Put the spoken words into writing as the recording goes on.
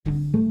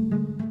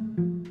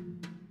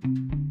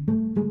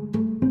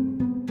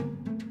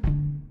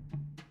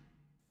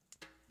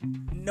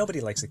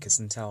Nobody likes a kiss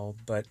and tell,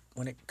 but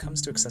when it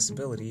comes to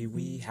accessibility,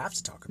 we have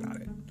to talk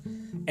about it.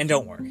 And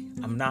don't worry,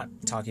 I'm not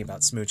talking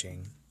about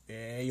smooching.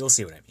 You'll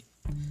see what I mean.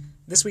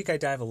 This week I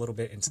dive a little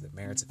bit into the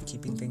merits of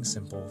keeping things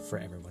simple for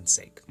everyone's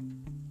sake.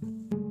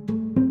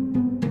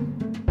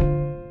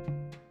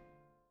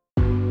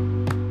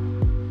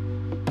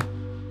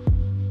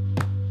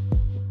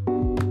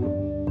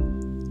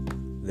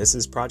 This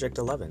is Project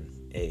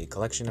 11, a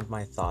collection of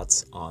my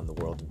thoughts on the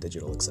world of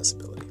digital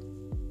accessibility.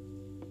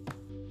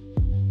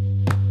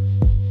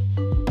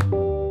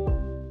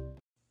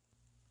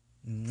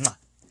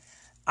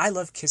 I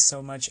love Kiss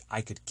so much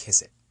I could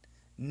kiss it.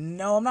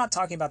 No, I'm not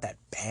talking about that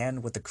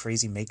band with the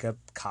crazy makeup,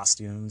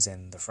 costumes,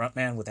 and the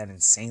frontman with that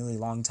insanely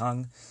long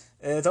tongue.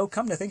 Though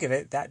come to think of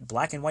it, that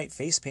black and white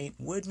face paint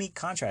would meet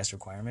contrast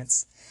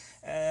requirements.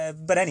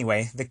 But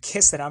anyway, the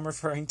Kiss that I'm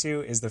referring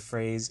to is the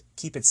phrase,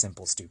 "Keep it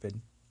simple, stupid."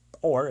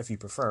 Or, if you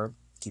prefer,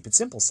 "Keep it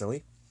simple,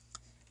 silly."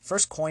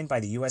 First coined by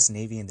the US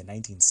Navy in the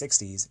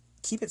 1960s,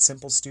 "Keep it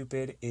simple,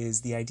 stupid"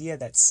 is the idea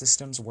that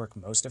systems work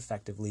most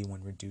effectively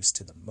when reduced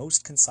to the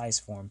most concise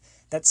form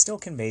that still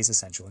conveys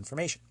essential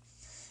information.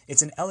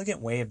 It's an elegant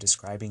way of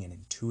describing an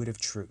intuitive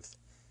truth.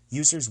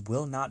 Users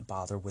will not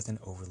bother with an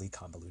overly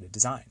convoluted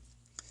design.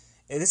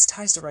 This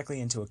ties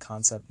directly into a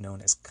concept known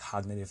as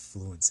cognitive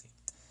fluency.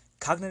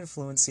 Cognitive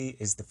fluency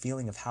is the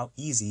feeling of how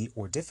easy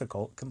or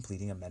difficult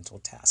completing a mental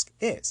task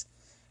is.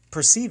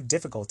 Perceived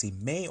difficulty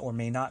may or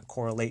may not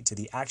correlate to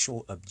the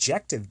actual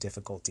objective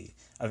difficulty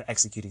of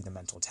executing the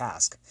mental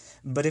task,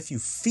 but if you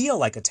feel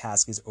like a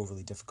task is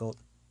overly difficult,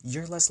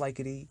 you're less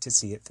likely to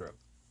see it through.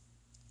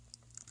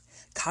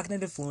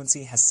 Cognitive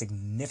fluency has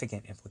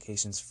significant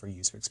implications for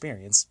user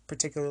experience,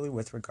 particularly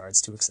with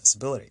regards to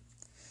accessibility.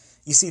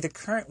 You see, the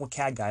current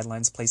WCAG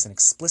guidelines place an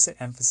explicit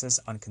emphasis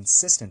on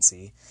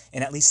consistency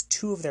in at least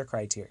two of their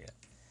criteria: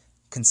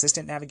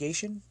 consistent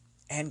navigation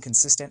and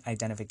consistent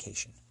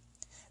identification.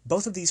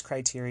 Both of these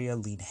criteria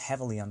lean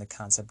heavily on the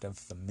concept of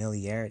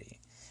familiarity,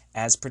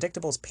 as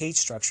predictable page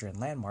structure and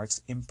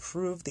landmarks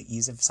improve the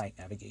ease of site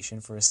navigation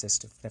for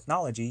assistive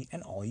technology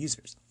and all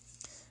users.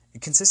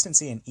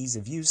 Consistency and ease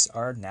of use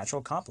are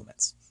natural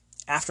complements.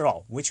 After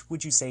all, which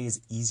would you say is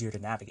easier to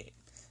navigate?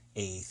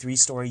 A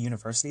 3-story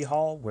university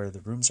hall where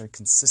the rooms are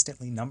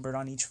consistently numbered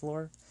on each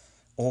floor?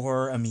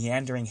 Or a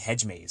meandering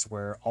hedge maze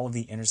where all of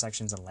the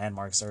intersections and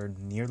landmarks are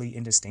nearly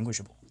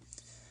indistinguishable?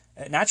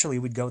 Naturally,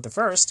 we'd go with the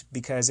first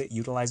because it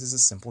utilizes a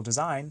simple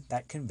design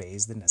that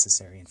conveys the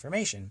necessary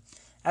information,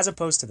 as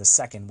opposed to the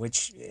second,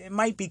 which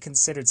might be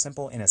considered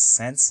simple in a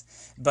sense,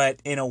 but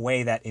in a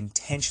way that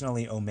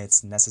intentionally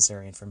omits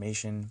necessary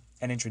information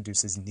and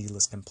introduces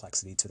needless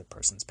complexity to the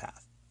person's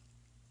path.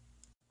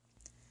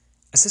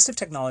 Assistive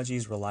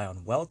technologies rely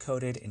on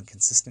well-coded and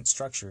consistent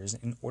structures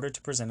in order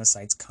to present a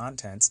site's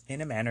contents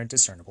in a manner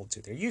discernible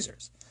to their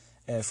users.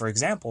 For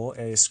example,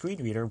 a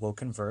screen reader will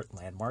convert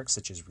landmarks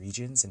such as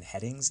regions and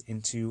headings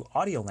into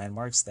audio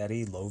landmarks that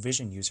a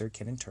low-vision user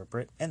can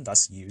interpret and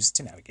thus use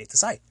to navigate the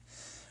site.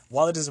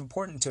 While it is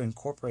important to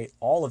incorporate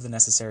all of the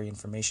necessary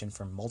information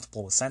from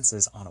multiple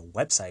senses on a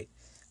website,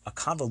 a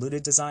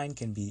convoluted design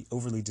can be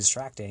overly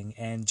distracting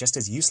and just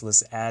as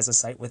useless as a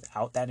site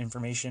without that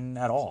information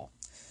at all.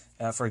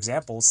 For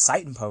example,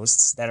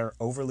 signposts that are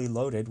overly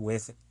loaded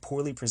with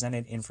poorly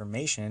presented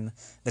information,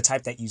 the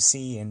type that you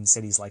see in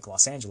cities like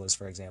Los Angeles,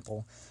 for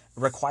example,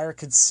 require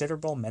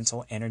considerable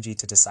mental energy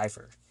to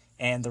decipher,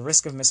 and the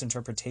risk of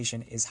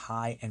misinterpretation is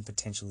high and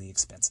potentially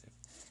expensive.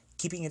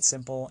 Keeping it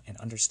simple and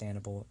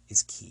understandable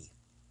is key.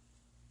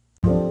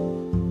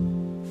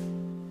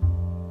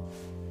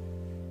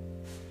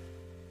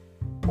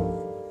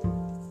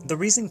 The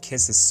reason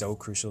KISS is so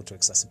crucial to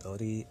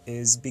accessibility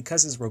is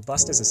because, as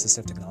robust as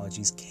assistive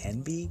technologies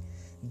can be,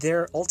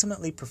 they're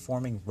ultimately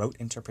performing rote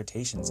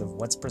interpretations of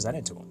what's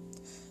presented to them.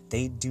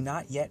 They do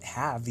not yet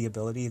have the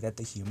ability that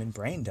the human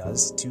brain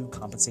does to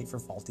compensate for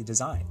faulty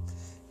design,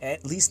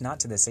 at least not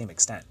to the same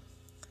extent.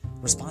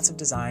 Responsive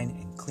design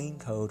and clean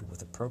code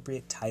with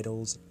appropriate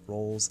titles,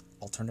 roles,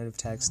 alternative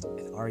text,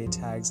 and ARIA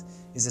tags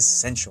is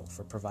essential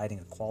for providing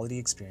a quality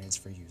experience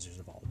for users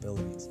of all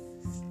abilities.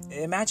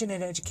 Imagine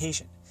in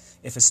education,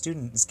 if a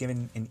student is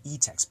given an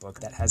e-textbook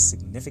that has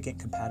significant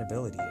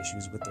compatibility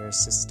issues with their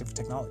assistive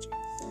technology.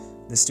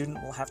 The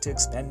student will have to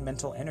expend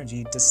mental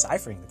energy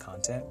deciphering the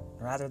content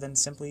rather than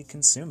simply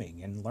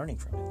consuming and learning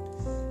from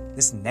it.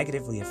 This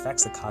negatively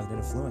affects the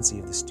cognitive fluency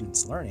of the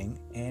student's learning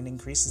and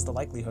increases the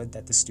likelihood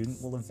that the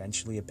student will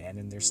eventually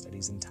abandon their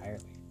studies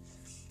entirely.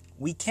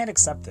 We can't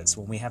accept this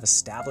when we have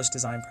established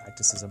design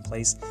practices in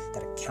place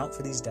that account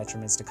for these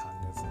detriments to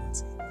cognitive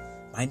fluency.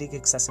 Minding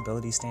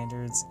accessibility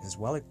standards, as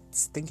well as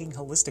thinking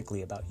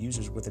holistically about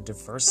users with a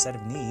diverse set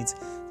of needs,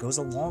 goes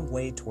a long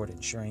way toward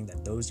ensuring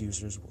that those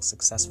users will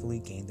successfully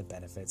gain the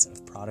benefits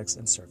of products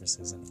and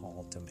services in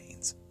all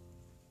domains.